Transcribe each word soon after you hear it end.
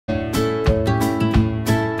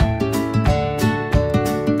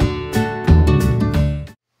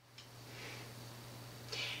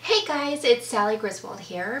guys, it's Sally Griswold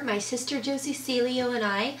here. My sister Josie Celio and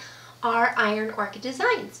I are Iron Orchid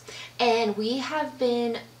Designs, and we have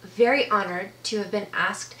been very honored to have been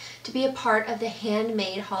asked to be a part of the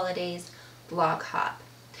Handmade Holidays blog hop.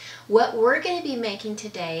 What we're going to be making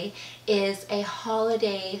today is a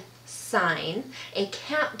holiday sign, a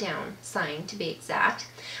countdown sign to be exact.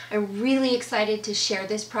 I'm really excited to share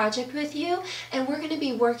this project with you, and we're going to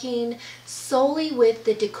be working solely with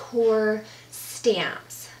the decor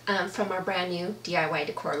stamps from our brand new DIY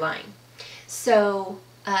decor line. So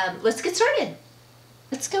let's get started.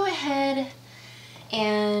 Let's go ahead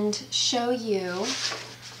and show you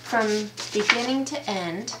from beginning to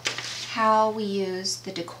end how we use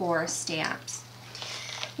the decor stamps.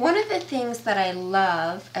 One of the things that I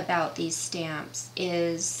love about these stamps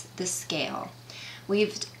is the scale.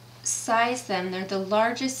 We've sized them. They're the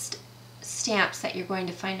largest stamps that you're going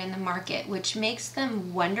to find in the market, which makes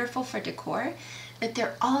them wonderful for decor, but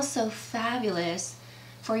they're also fabulous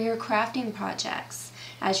for your crafting projects.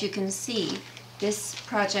 As you can see, this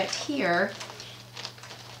project here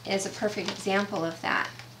is a perfect example of that.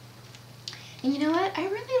 And you know what? I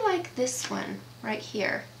really like this one right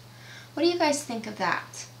here. What do you guys think of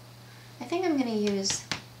that? I think I'm going to use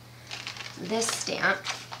this stamp.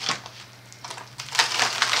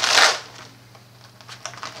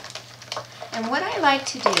 And what I like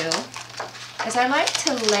to do is I like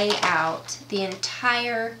to lay out the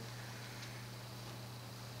entire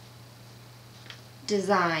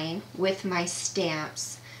design with my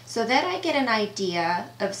stamps so that I get an idea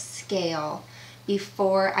of scale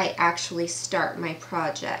before I actually start my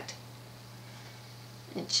project.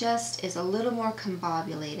 It just is a little more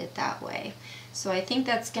combobulated that way. So I think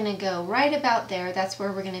that's going to go right about there. That's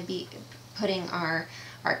where we're going to be putting our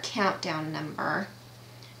countdown number.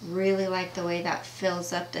 Really like the way that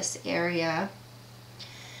fills up this area.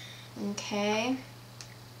 Okay.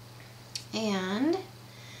 And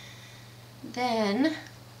then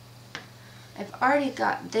I've already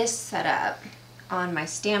got this set up on my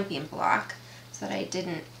stamping block so that I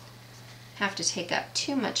didn't have to take up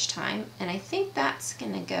too much time, and I think that's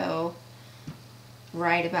going to go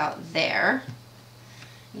right about there.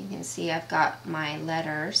 You can see I've got my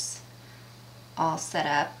letters all set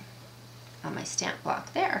up on my stamp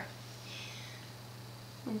block there.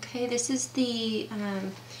 Okay, this is the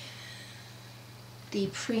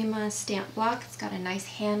Prima stamp block. It's got a nice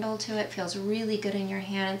handle to it, feels really good in your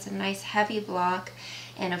hand. It's a nice heavy block,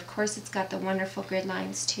 and of course it's got the wonderful grid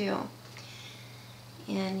lines too.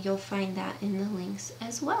 And you'll find that in the links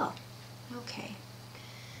as well. Okay,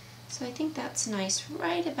 so I think that's nice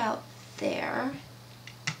right about there.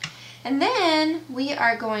 And then we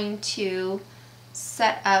are going to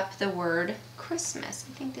set up the word Christmas.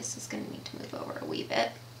 I think this is going to need to move over a wee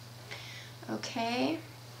bit. Okay,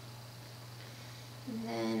 and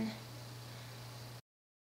then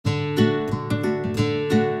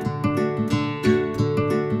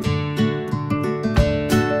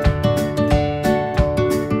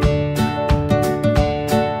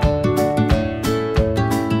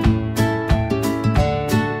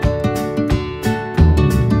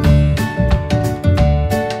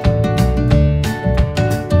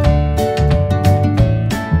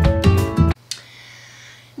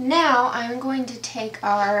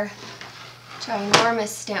our ginormous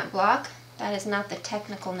stamp block. That is not the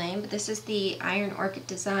technical name, but this is the Iron Orchid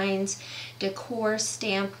Designs Decor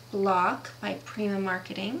Stamp Block by Prima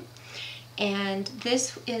Marketing. And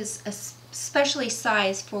this is especially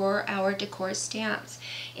sized for our decor stamps.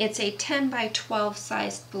 It's a 10 by 12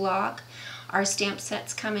 sized block. Our stamp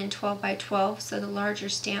sets come in 12 by 12, so the larger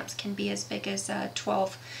stamps can be as big as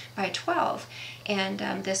 12 by 12. And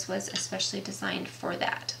this was especially designed for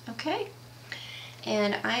that. Okay?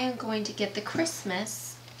 And I am going to get the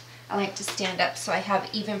Christmas. I like to stand up so I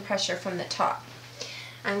have even pressure from the top.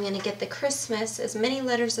 I'm going to get the Christmas, as many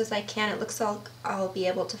letters as I can. It looks like I'll be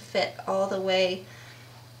able to fit all the way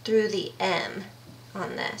through the M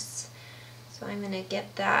on this. So I'm going to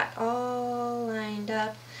get that all lined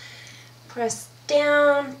up. Press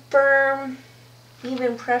down, firm,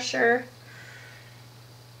 even pressure.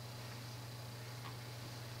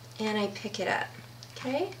 And I pick it up.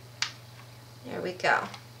 Okay? There we go.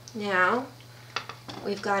 Now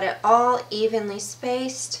we've got it all evenly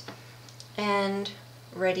spaced and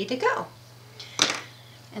ready to go.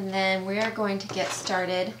 And then we are going to get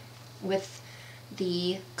started with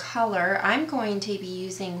the color. I'm going to be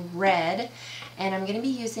using red, and I'm going to be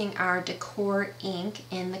using our decor ink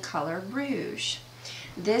in the color Rouge.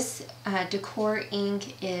 This decor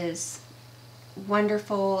ink is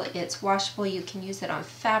wonderful. It's washable. You can use it on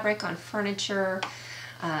fabric, on furniture,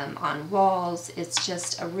 on walls. It's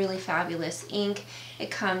just a really fabulous ink.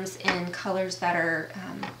 It comes in colors that are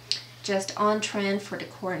just on trend for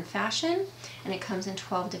decor and fashion, and it comes in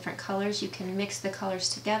 12 different colors. You can mix the colors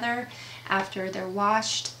together after they're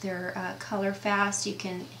washed. They're color fast. You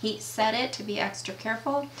can heat set it to be extra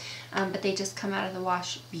careful, but they just come out of the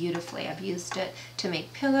wash beautifully. I've used it to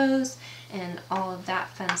make pillows and all of that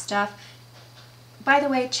fun stuff. By the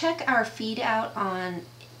way, check our feed out on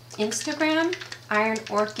Instagram,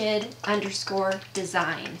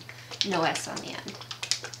 IronOrchid_design, no S on the end.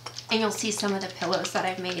 And you'll see some of the pillows that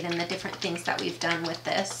I've made and the different things that we've done with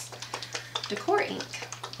this decor ink.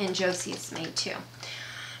 And Josie's made too.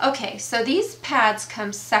 Okay, so these pads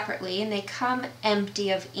come separately and they come empty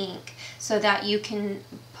of ink so that you can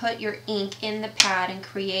put your ink in the pad and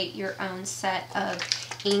create your own set of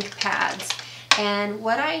ink pads. And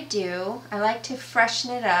what I do, I like to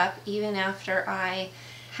freshen it up even after I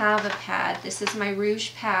have a pad. This is my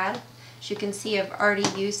rouge pad. As you can see, I've already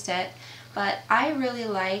used it, but I really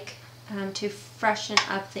like to freshen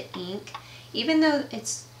up the ink, even though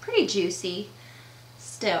it's pretty juicy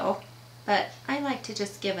still, but I like to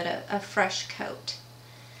just give it a fresh coat.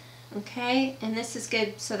 Okay, and this is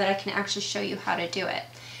good so that I can actually show you how to do it.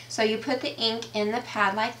 So you put the ink in the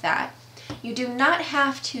pad like that. You do not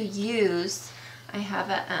have to use, I have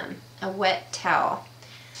a wet towel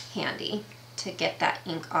handy to get that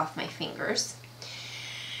ink off my fingers.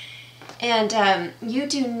 And you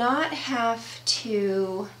do not have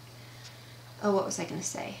to, oh, what was I going to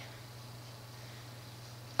say?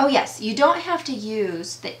 Oh yes, you don't have to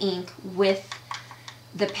use the ink with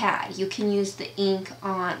the pad. You can use the ink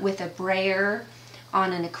with a brayer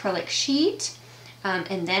on an acrylic sheet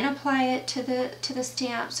and then apply it to the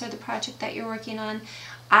stamps or the project that you're working on.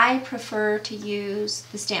 I prefer to use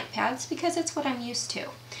the stamp pads because it's what I'm used to.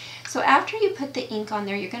 So after you put the ink on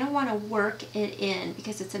there, you're going to want to work it in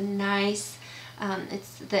because it's a nice,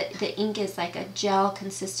 the ink is like a gel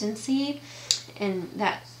consistency, and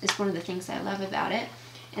that is one of the things I love about it.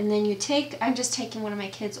 And then you take, I'm just taking one of my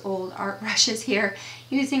kids' old art brushes here,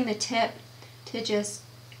 using the tip to just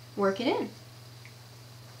work it in,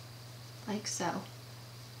 like so.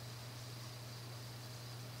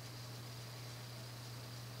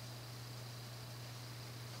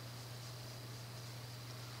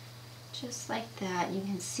 Just like that. You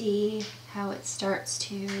can see how it starts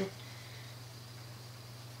to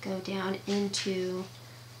go down into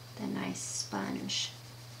the nice sponge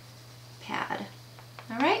pad.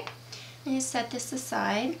 Alright, and you set this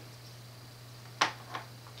aside,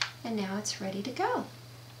 and now it's ready to go.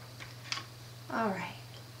 Alright,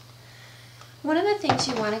 one of the things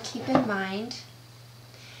you want to keep in mind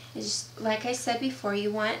is, like I said before,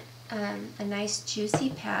 you want a nice juicy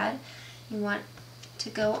pad. You want to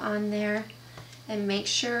go on there and make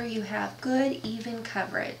sure you have good even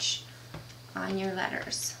coverage on your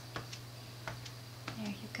letters. There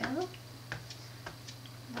you go,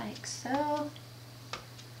 like so.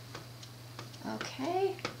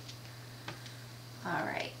 Okay, all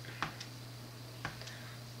right,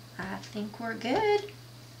 I think we're good.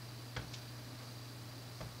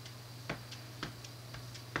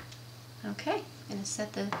 Okay, I'm going to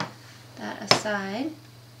set that aside.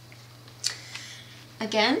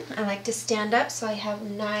 Again, I like to stand up so I have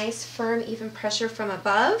nice, firm, even pressure from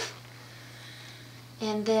above.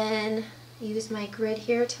 And then use my grid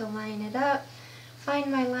here to line it up.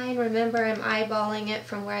 Find my line. Remember, I'm eyeballing it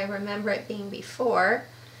from where I remember it being before.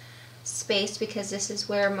 Spaced because this is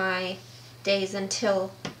where my days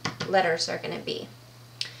until letters are going to be.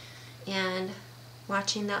 And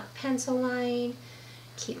watching that pencil line,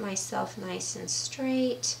 keep myself nice and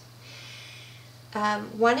straight.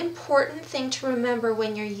 One important thing to remember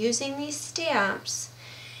when you're using these stamps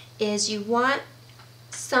is you want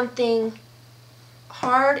something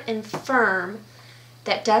hard and firm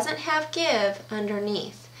that doesn't have give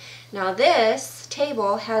underneath. Now this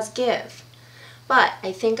table has give, but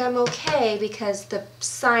I think I'm okay because the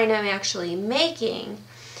sign I'm actually making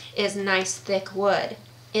is nice thick wood.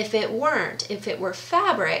 If it weren't, if it were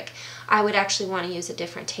fabric, I would actually want to use a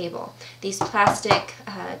different table. These plastic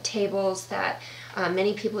tables that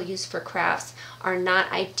many people use for crafts are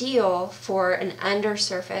not ideal for an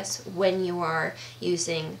undersurface when you are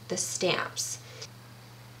using the stamps.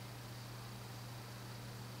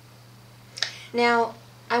 Now,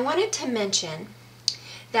 I wanted to mention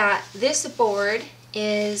that this board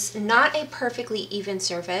is not a perfectly even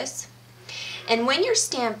surface, and when you're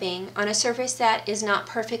stamping on a surface that is not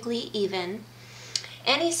perfectly even,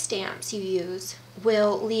 any stamps you use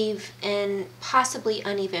will leave an possibly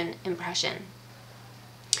uneven impression.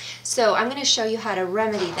 So I'm going to show you how to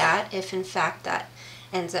remedy that if in fact that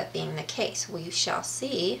ends up being the case. We shall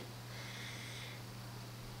see.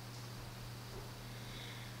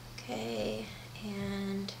 Okay,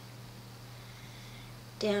 and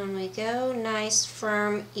down we go. Nice,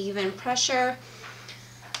 firm, even pressure.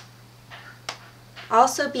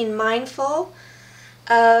 Also be mindful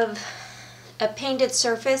of a painted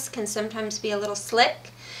surface can sometimes be a little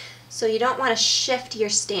slick, so you don't want to shift your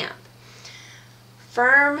stamp.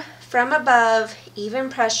 Firm from above, even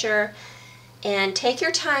pressure, and take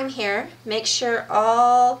your time here. Make sure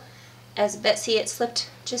all, as Betsy, it slipped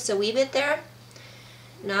just a wee bit there.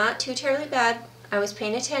 Not too terribly bad. I was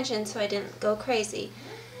paying attention so I didn't go crazy.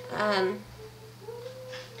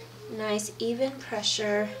 Nice even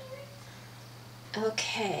pressure.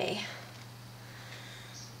 Okay.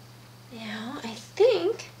 Now I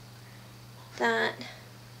think that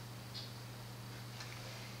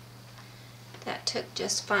took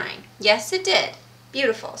just fine. Yes, it did.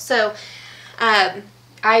 Beautiful. So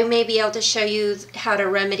I may be able to show you how to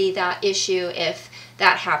remedy that issue if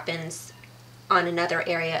that happens on another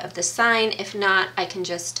area of the sign. If not, I can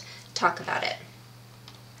just talk about it.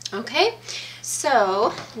 Okay,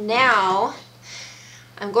 so now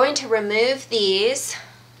I'm going to remove these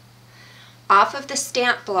off of the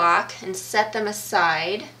stamp block and set them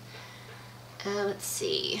aside. Let's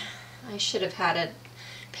see, I should have had a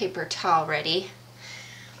paper towel ready.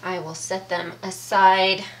 I will set them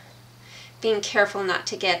aside, being careful not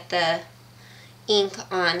to get the ink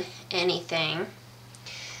on anything.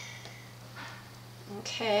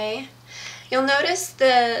 Okay, you'll notice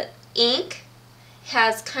the ink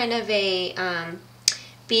has kind of a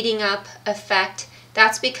beating up effect.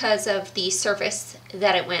 That's because of the surface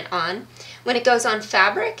that it went on. When it goes on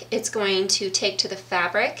fabric, it's going to take to the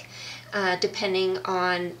fabric depending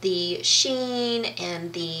on the sheen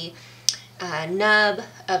and the nub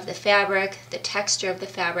of the fabric, the texture of the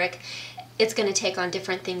fabric. It's going to take on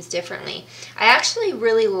different things differently. I actually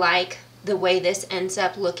really like the way this ends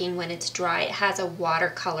up looking when it's dry. It has a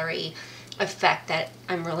watercolory effect that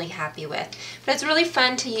I'm really happy with. But it's really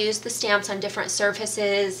fun to use the stamps on different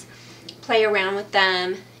surfaces, play around with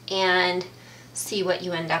them, and see what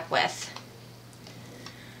you end up with.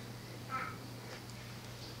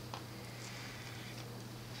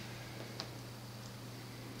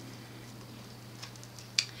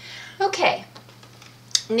 Okay,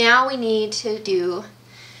 now we need to do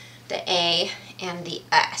the A and the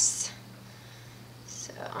S.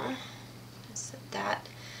 So set that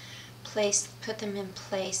place, put them in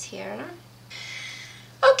place here.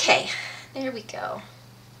 Okay, there we go.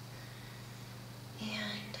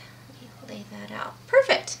 And let me lay that out.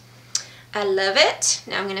 Perfect. I love it.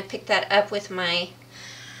 Now I'm going to pick that up with my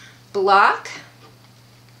block.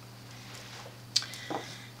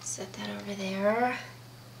 Set that over there.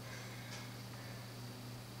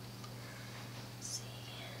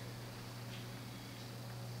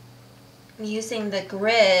 I'm using the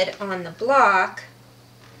grid on the block.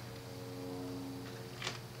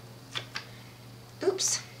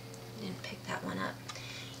 Oops, didn't pick that one up.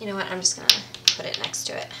 You know what, I'm just going to put it next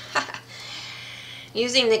to it.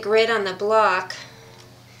 Using the grid on the block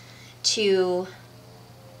to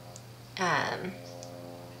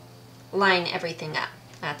line everything up.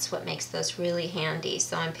 That's what makes those really handy.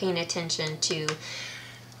 So I'm paying attention to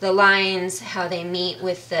the lines, how they meet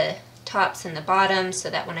with the tops and the bottoms, so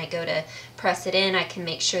that when I go to press it in, I can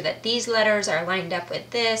make sure that these letters are lined up with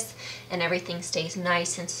this and everything stays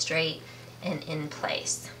nice and straight and in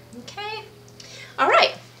place. Okay, all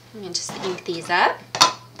right, I'm going to just ink these up.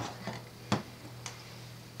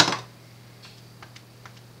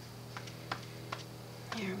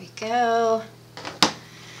 There we go.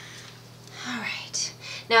 All right,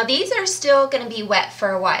 now these are still going to be wet for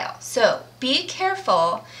a while, so be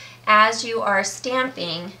careful as you are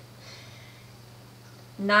stamping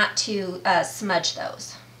not to smudge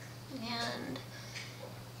those. And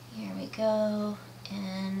here we go,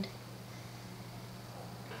 and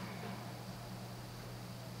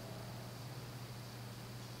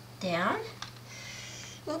down.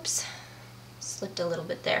 Oops, slipped a little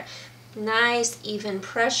bit there. Nice even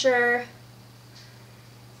pressure.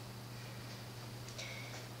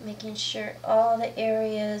 Making sure all the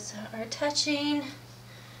areas are touching,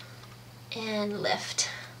 and lift.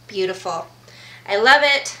 Beautiful. I love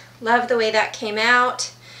it. Love the way that came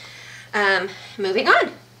out. Moving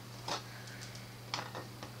on.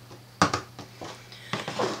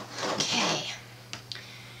 Okay.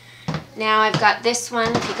 Now I've got this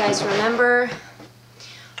one, if you guys remember,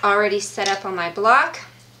 already set up on my block.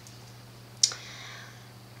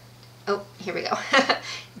 Oh, here we go.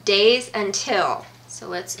 Days until. So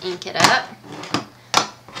let's ink it up.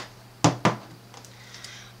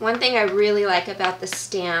 one thing I really like about the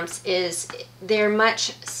stamps is they're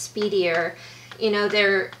much speedier. You know,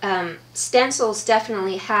 their stencils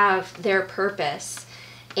definitely have their purpose,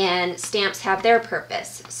 and stamps have their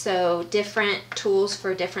purpose. So different tools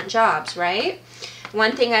for different jobs, right?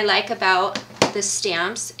 One thing I like about the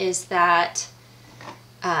stamps is that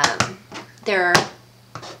they're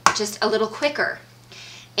just a little quicker.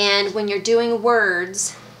 And when you're doing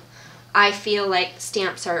words, I feel like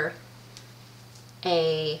stamps are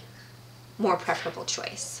a more preferable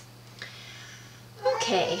choice.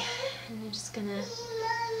 Okay, I'm just gonna,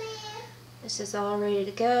 this is all ready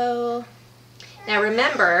to go. Now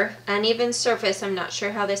remember, uneven surface, I'm not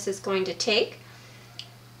sure how this is going to take,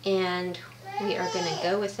 and we are gonna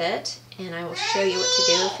go with it, and I will show you what to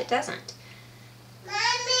do if it doesn't.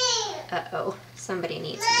 Uh-oh, somebody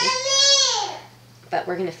needs me. But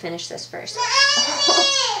we're gonna finish this first.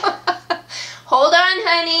 Hold on,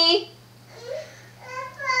 honey.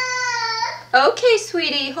 Okay,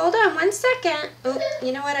 sweetie, hold on 1 second. Oh,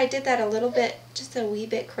 you know what? I did that a little bit, just a wee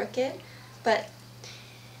bit crooked, but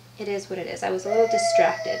it is what it is. I was a little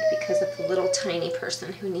distracted because of the little tiny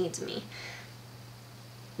person who needs me.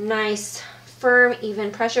 Nice, firm,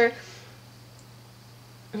 even pressure.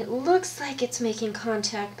 It looks like it's making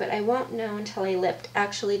contact, but I won't know until I lift.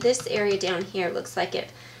 Actually, this area down here looks like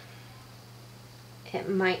it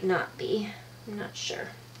might not be. I'm not sure.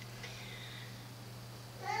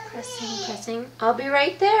 Pressing, pressing. I'll be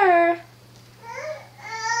right there.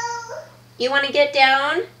 You want to get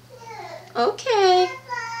down? Okay.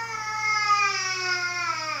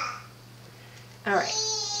 All right.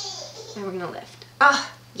 Now we're going to lift.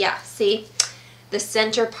 Ah, yeah, see? The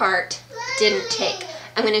center part didn't take.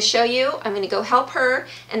 I'm going to show you, I'm going to go help her,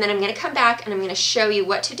 and then I'm going to come back and I'm going to show you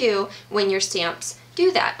what to do when your stamps do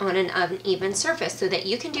that on an uneven surface, so that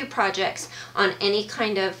you can do projects on any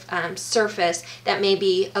kind of surface that may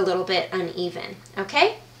be a little bit uneven.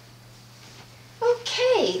 Okay?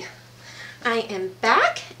 Okay, I am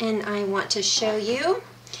back and I want to show you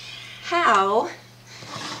how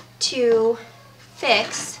to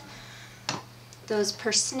fix those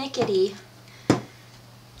persnickety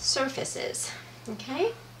surfaces.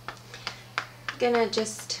 Okay? I'm gonna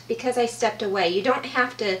just, because I stepped away, you don't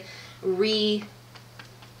have to re-ink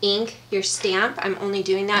your stamp. I'm only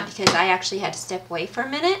doing that because I actually had to step away for a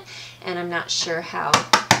minute and I'm not sure how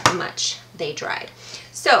much they dried.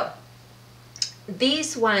 So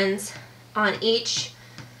these ones on each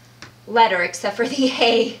letter except for the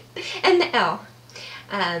A and the L,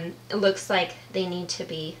 it looks like they need to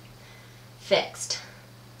be fixed.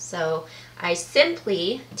 So I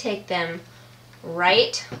simply take them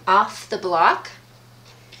right off the block.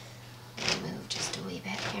 I'm gonna move just a wee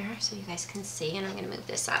bit here so you guys can see, and I'm going to move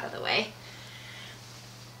this out of the way.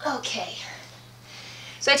 Okay,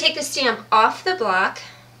 so I take the stamp off the block,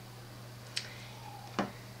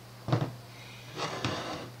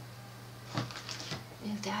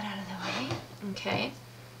 move that out of the way, okay,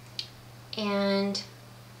 and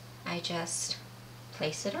I just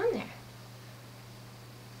place it on there.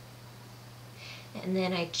 And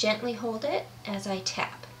then I gently hold it as I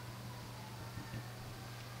tap.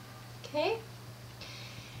 Okay?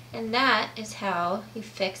 And that is how you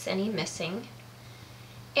fix any missing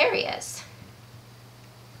areas.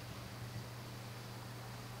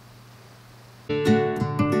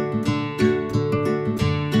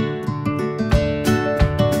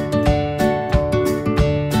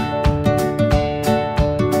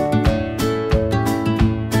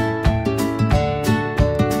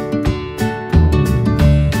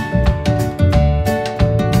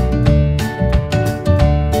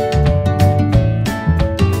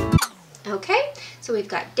 So we've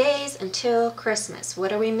got days until Christmas.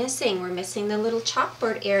 What are we missing? We're missing the little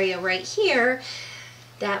chalkboard area right here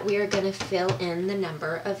that we are going to fill in the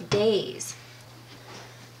number of days.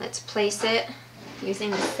 Let's place it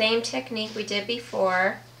using the same technique we did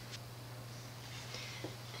before.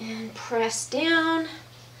 And press down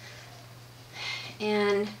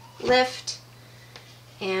and lift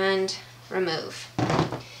and remove.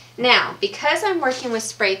 Now, because I'm working with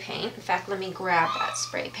spray paint, in fact, let me grab that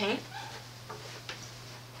spray paint.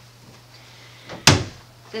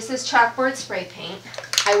 This is chalkboard spray paint.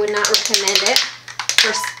 I would not recommend it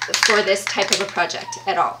for this type of a project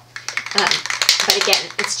at all. But again,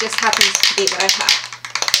 it just happens to be what I have.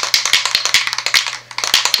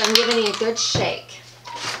 So I'm giving it a good shake.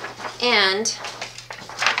 And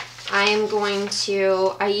I am going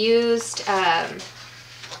to, I used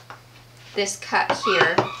this cut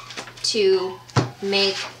here to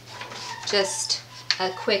make just a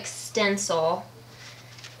quick stencil,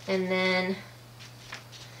 and then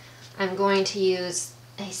I'm going to use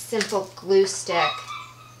a simple glue stick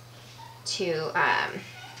to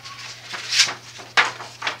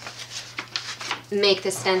make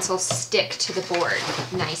the stencil stick to the board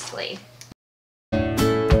nicely.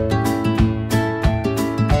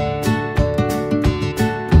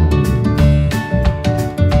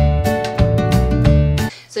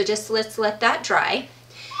 So just let's let that dry,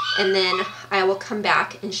 and then I will come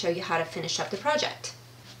back and show you how to finish up the project.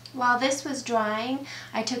 While this was drying,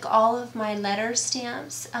 I took all of my letter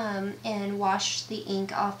stamps and washed the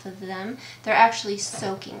ink off of them. They're actually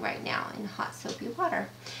soaking right now in hot soapy water.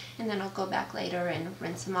 And then I'll go back later and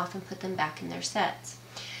rinse them off and put them back in their sets.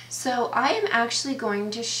 So I am actually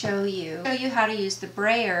going to show you how to use the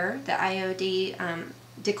brayer, the IOD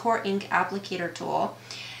Decor Ink Applicator tool.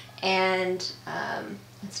 And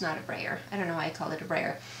it's not a brayer. I don't know why I call it a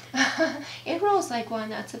brayer. It rolls like one,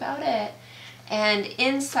 that's about it. And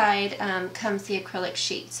inside comes the acrylic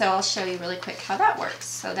sheet. So I'll show you really quick how that works.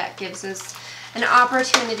 So that gives us an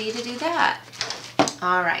opportunity to do that.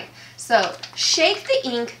 All right, so shake the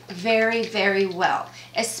ink very, very well,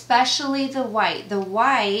 especially the white. The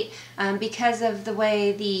white, because of the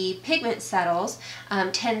way the pigment settles,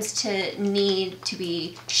 tends to need to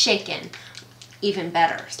be shaken even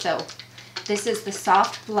better. So this is the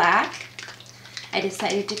soft black. I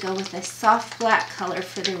decided to go with a soft black color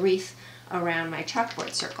for the wreath around my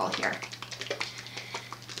chalkboard circle here.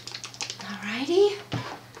 Alrighty.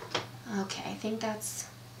 Okay, I think that's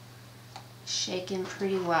shaken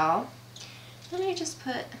pretty well. Then I just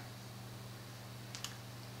put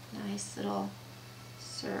a nice little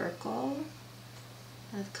circle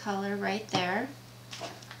of color right there.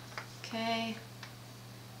 Okay.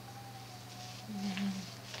 And then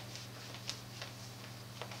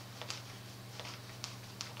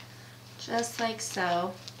just like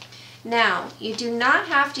so. Now, you do not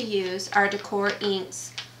have to use our decor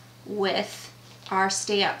inks with our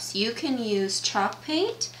stamps. You can use chalk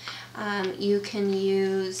paint. You can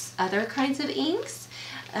use other kinds of inks.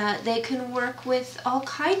 They can work with all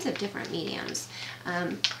kinds of different mediums.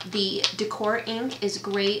 The decor ink is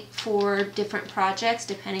great for different projects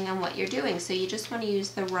depending on what you're doing. So you just want to use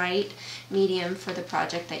the right medium for the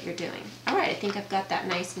project that you're doing. All right, I think I've got that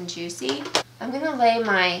nice and juicy. I'm going to lay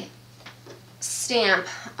my stamp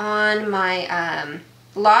on my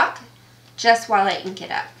block just while I ink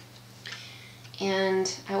it up.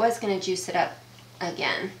 And I was going to juice it up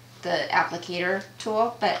again, the applicator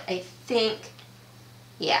tool, but I think,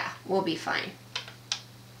 yeah, we'll be fine.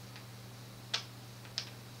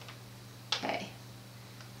 Okay.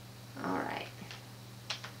 All right.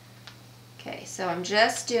 Okay, so I'm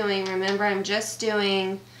just doing, remember I'm just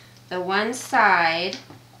doing the one side.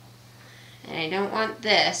 And I don't want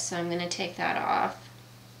this, so I'm going to take that off.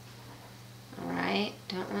 Alright,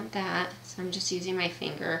 don't want that, so I'm just using my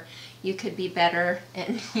finger. You could be better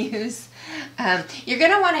and use, you're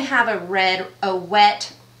going to want to have a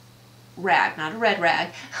wet rag, not a red rag,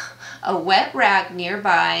 a wet rag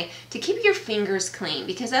nearby to keep your fingers clean,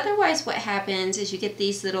 because otherwise what happens is you get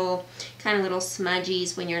these little, kind of little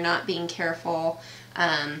smudgies when you're not being careful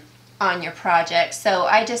on your project. So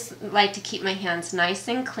I just like to keep my hands nice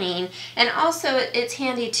and clean. And also it's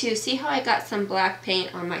handy too. See how I got some black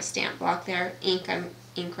paint on my stamp block there, ink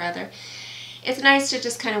rather. It's nice to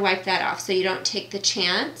just kind of wipe that off so you don't take the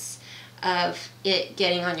chance of it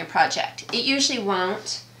getting on your project. It usually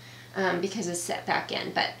won't because it's set back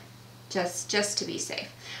in, but just to be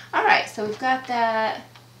safe. All right, so we've got that.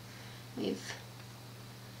 We've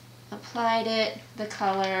applied it, the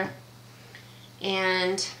color,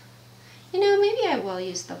 and you know, maybe I will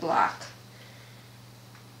use the block.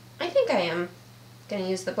 I think I am going to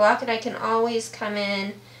use the block, and I can always come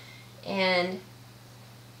in and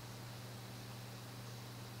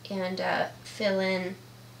fill in.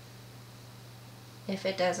 If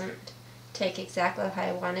it doesn't take exactly how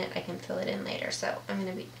I want it, I can fill it in later. So I'm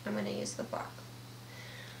going to use the block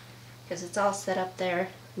because it's all set up there,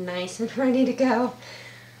 nice and ready to go.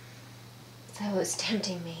 So it's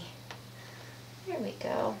tempting me. There we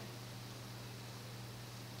go.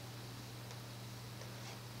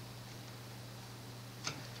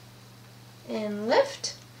 And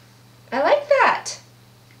lift. I like that.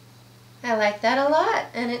 I like that a lot,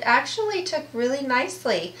 and it actually took really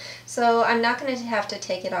nicely. So I'm not going to have to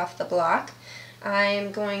take it off the block.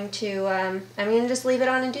 I'm going to just leave it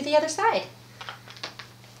on and do the other side.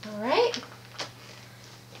 All right.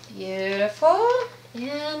 Beautiful.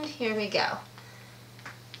 And here we go.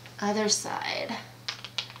 Other side.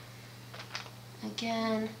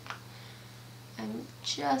 Again, I'm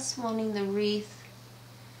just wanting the wreath.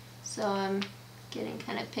 So I'm getting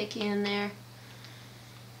kind of picky in there.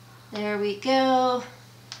 There we go.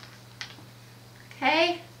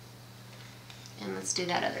 Okay. And let's do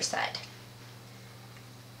that other side.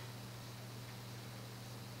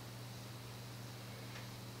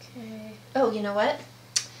 Okay. Oh, you know what?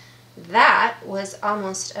 That was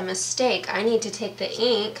almost a mistake. I need to take the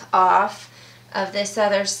ink off of this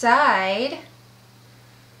other side.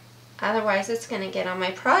 Otherwise it's going to get on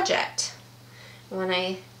my project when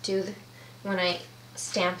I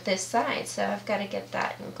stamp this side. So I've got to get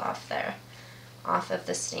that ink off there, off of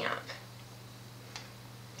the stamp.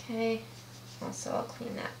 Okay. Also, I'll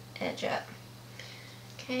clean that edge up.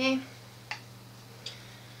 Okay.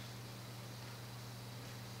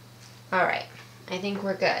 All right. I think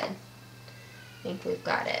we're good. I think we've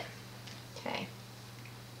got it. Okay.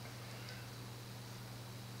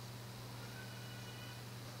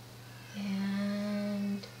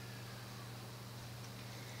 And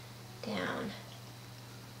down.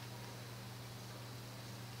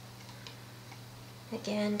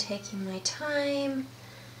 Again, taking my time,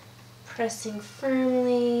 pressing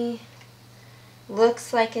firmly.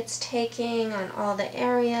 Looks like it's taking on all the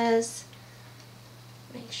areas.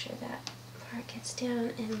 Make sure that part gets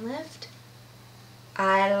down and lift.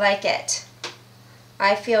 I like it.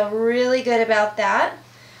 I feel really good about that.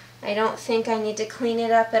 I don't think I need to clean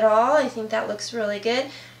it up at all. I think that looks really good.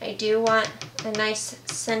 I do want a nice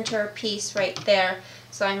center piece right there,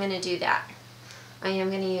 so I'm going to do that. I am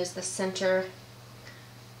going to use the center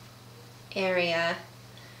area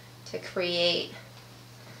to create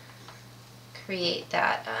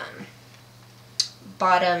that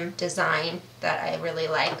bottom design that I really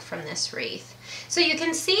like from this wreath. So you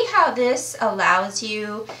can see how this allows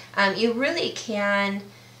you, you really can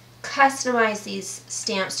customize these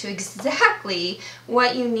stamps to exactly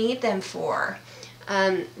what you need them for.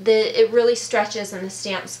 It really stretches and the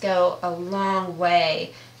stamps go a long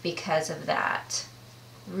way because of that.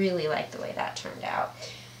 Really like the way that turned out.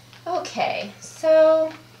 Okay,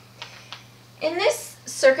 so in this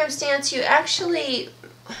circumstance you actually,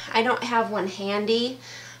 I don't have one handy.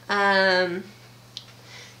 This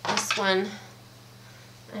one,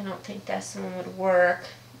 I don't think this one would work.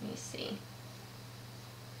 Let me see.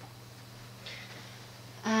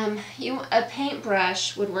 A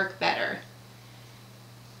paintbrush would work better.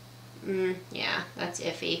 Yeah, that's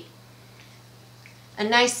iffy. A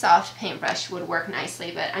nice soft paintbrush would work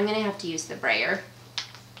nicely, but I'm going to have to use the brayer.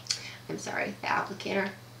 I'm sorry, the applicator.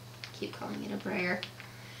 I keep calling it a brayer.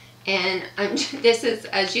 And this is,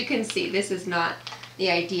 as you can see, this is not the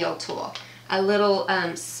ideal tool. A little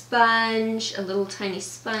sponge, a little tiny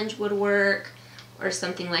sponge would work, or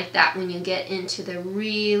something like that when you get into the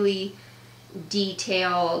really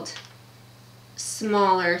detailed,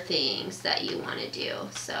 smaller things that you want to do.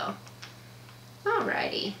 So,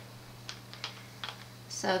 alrighty.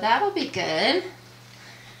 So that'll be good.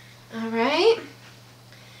 Alright.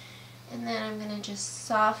 And then I'm going to just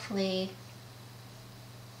softly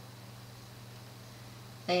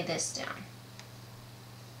lay this down.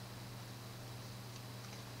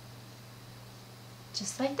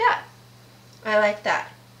 Just like that. I like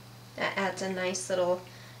that. That adds a nice little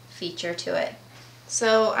feature to it.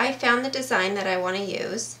 So I found the design that I want to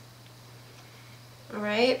use.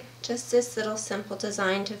 Alright, just this little simple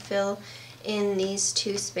design to fill in these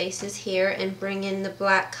two spaces here and bring in the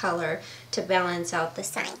black color to balance out the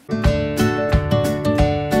sign.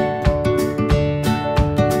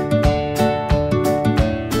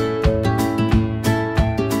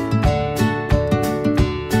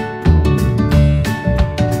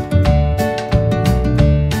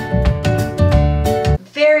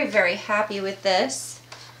 Very happy with this.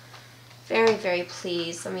 Very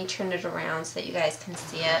pleased. Let me turn it around so that you guys can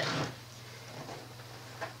see it.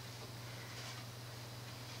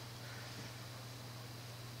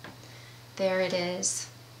 There it is.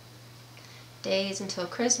 Days until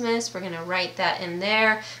Christmas. We're going to write that in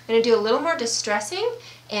there. I'm going to do a little more distressing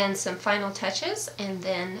and some final touches, and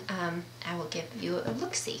then I will give you a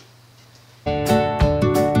look-see.